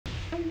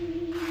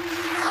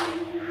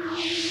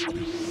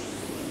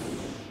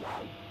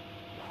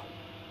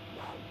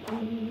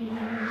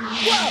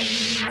Whoa!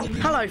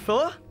 Hello,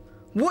 Thor.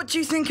 What do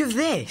you think of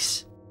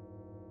this?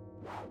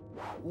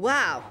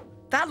 Wow,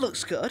 that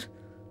looks good.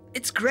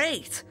 It's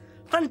great.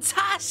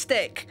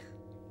 Fantastic.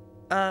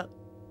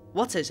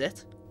 What is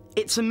it?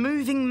 It's a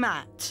moving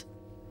mat.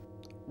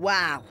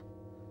 Wow.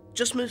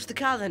 Just moves the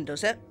car then,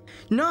 does it?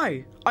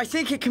 No, I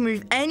think it can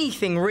move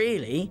anything,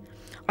 really.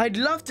 I'd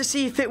love to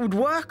see if it would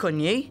work on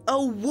you.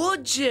 Oh,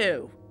 would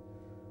you?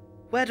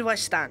 Where do I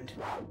stand?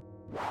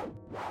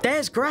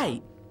 There's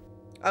great.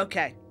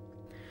 Okay.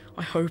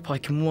 I hope I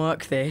can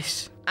work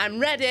this. I'm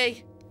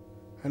ready.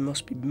 I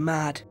must be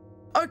mad.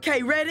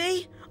 Okay,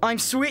 ready? I'm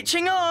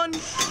switching on.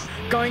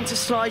 Going to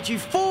slide you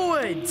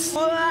forwards.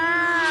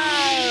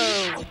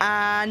 Wow!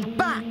 And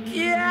back.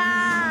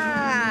 Yeah!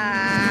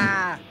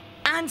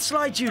 And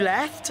slide you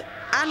left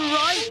and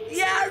right.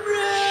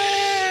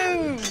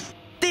 Yaroo!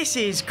 This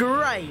is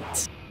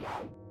great.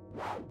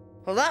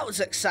 Well, that was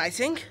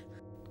exciting.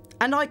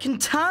 And I can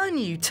turn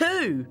you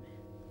too.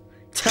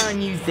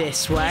 Turn you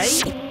this way.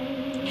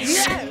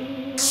 Yeah!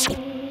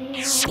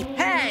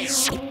 Hey!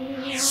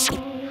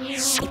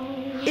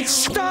 It's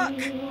stuck.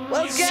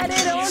 Well, get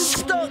it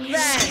unstuck then.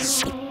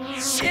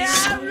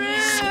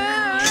 Yaroo!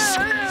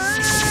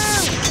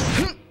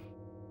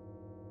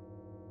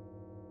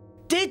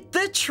 Did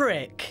the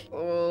trick.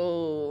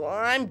 Oh,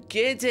 I'm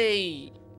giddy.